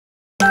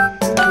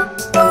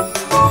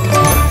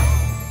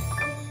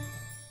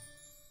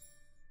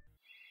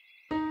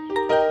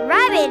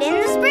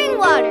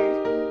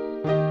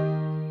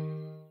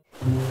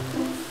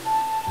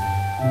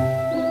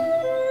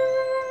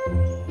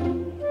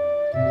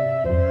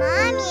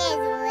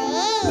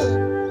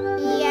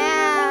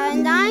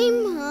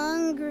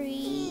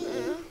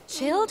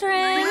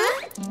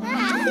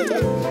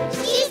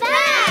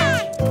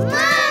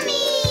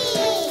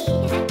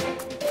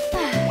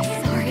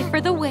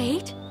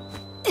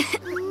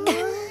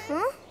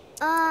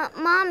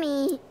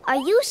Mommy, are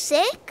you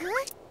sick?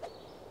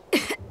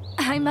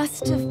 I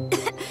must have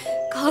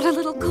caught a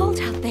little cold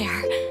out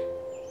there.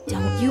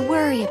 Don't you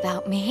worry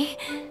about me.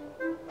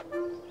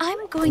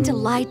 I'm going to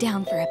lie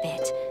down for a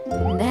bit,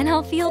 and then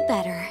I'll feel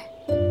better.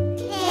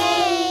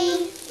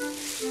 Hey.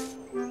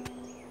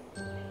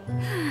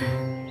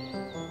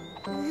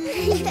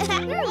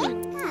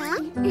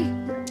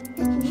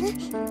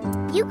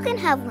 You can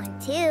have one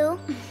too.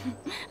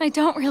 I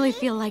don't really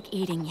feel like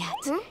eating yet.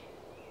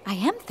 I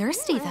am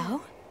thirsty,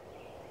 though.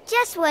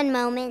 Just one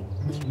moment.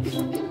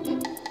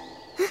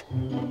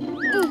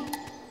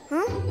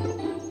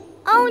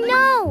 Oh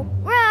no!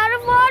 We're out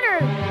of water!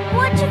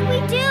 What should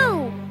we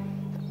do?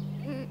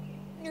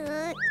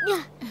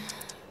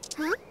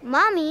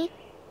 Mommy,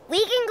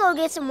 we can go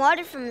get some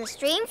water from the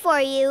stream for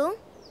you.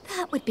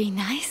 That would be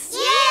nice.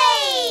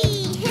 Yay!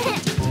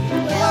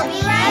 We'll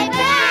be right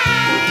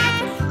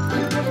back!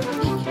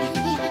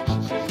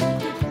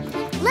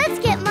 Let's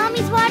get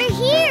Mommy's water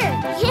here!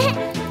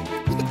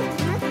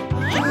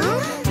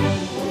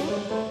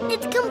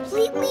 It's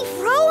completely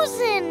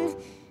frozen!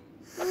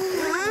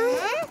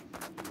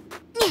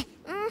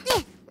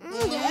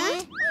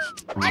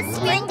 A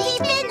spring deep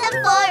in the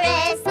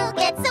forest, we'll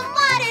get some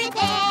water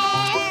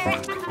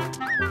there.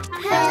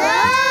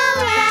 Hello,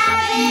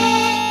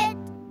 Rabbit!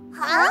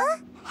 Huh?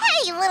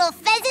 Hey, little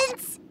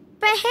pheasants!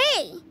 But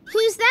hey,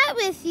 who's that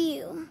with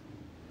you?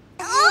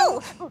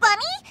 Oh,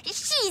 Bunny?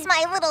 She's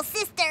my little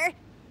sister.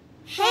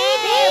 Hey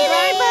there,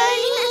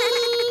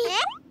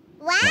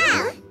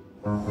 Wow!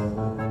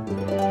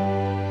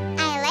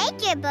 I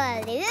like your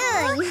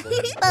balloon.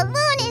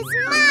 Balloon is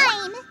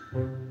mine.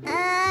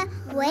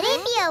 Would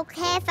it be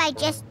okay if I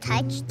just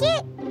touched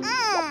it?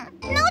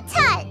 No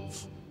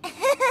touch.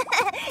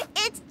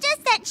 It's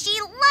just that she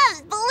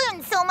loves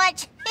balloons so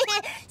much.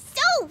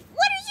 So, what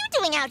are you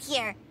doing out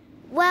here?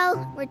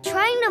 Well, we're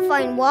trying to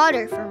find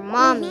water for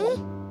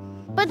Mommy.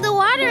 But the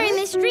water in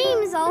the stream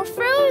is all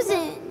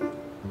frozen.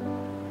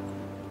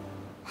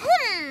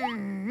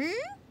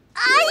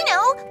 I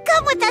know!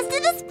 Come with us to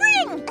the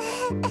spring!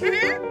 Come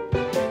here!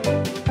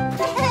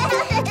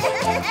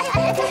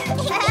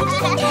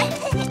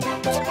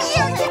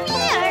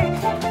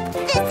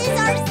 This is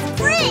our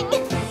spring!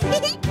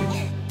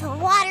 The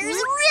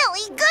water's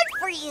really good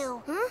for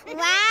you!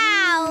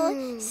 Wow!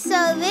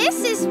 So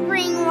this is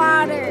spring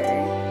water.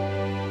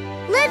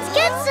 Let's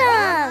get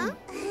some!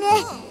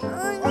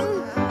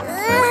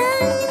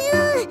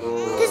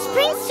 The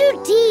spring's too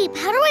deep.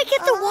 How do I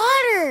get the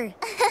water?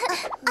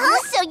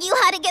 I'll show you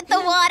how to get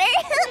the water!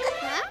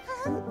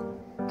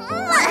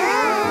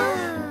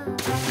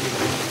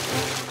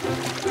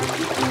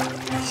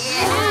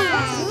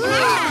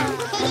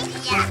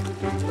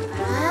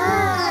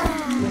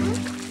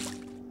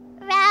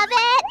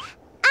 Rabbit,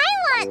 I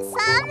want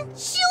some.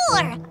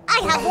 Sure, I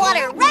have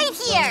water right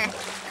here.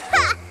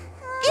 Ha!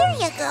 There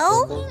you go.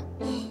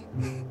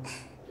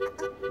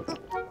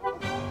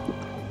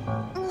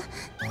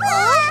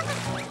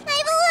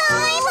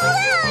 My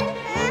balloon!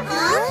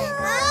 Huh?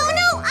 Oh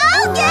no,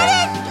 I'll get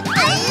it!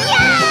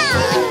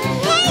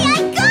 Yeah! Hey, I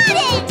got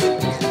it!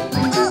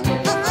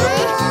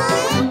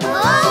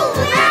 Oh,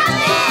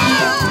 Rabbit!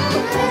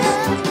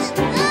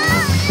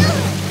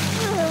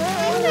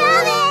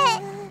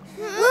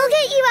 We'll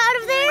get you out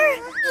of there.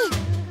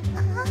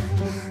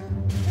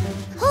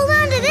 Hold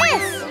on to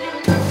this.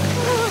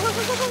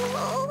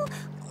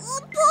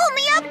 Pull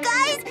me up,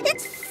 guys!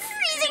 It's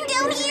freezing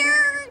down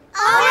here!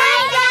 All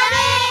right,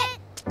 Rabbit.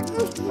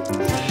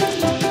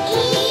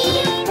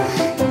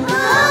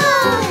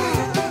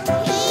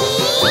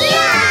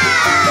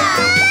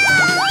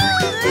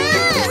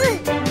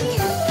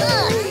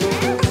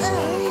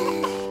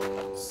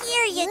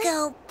 Here you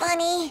go,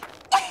 Bunny.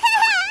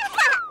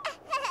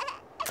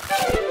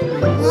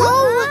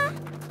 Oh,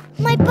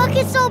 my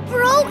bucket's all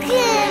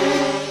broken.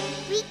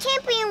 We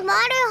can't bring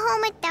water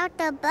home without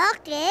the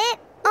bucket.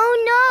 Oh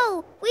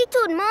no, we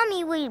told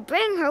Mommy we'd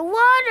bring her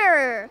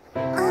water.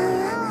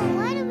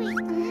 What do we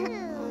do?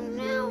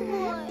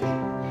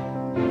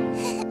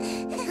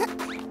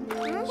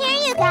 Here,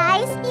 you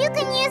guys. You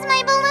can use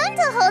my balloon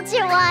to hold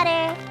your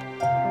water.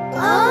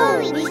 Oh,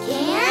 we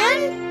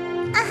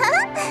can?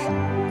 Uh-huh.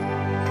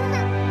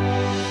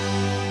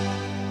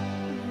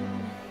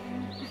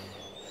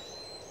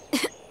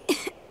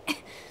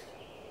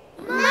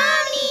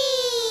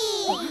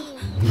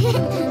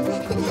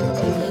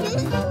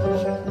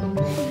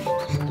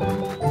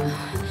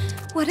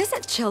 What is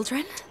it,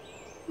 children?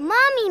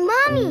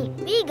 Mommy,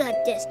 we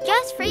got this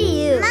just for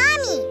you.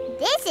 Mommy,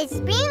 this is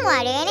spring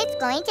water and it's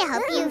going to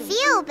help you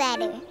feel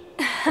better.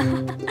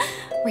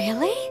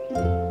 Really?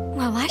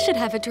 Well, I should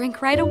have a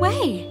drink right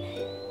away.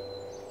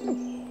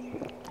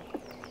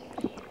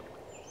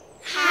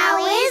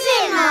 How is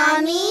it,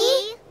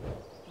 Mommy?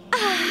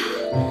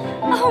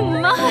 Oh,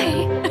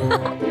 my!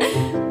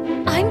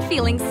 I'm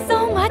feeling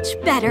so much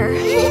better.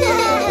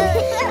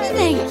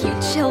 Thank you,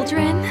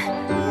 children.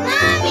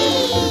 Mommy!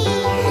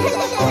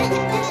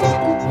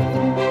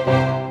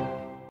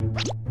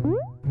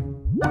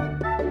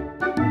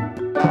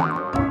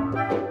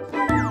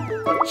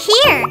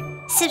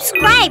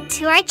 subscribe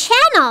to our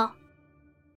channel.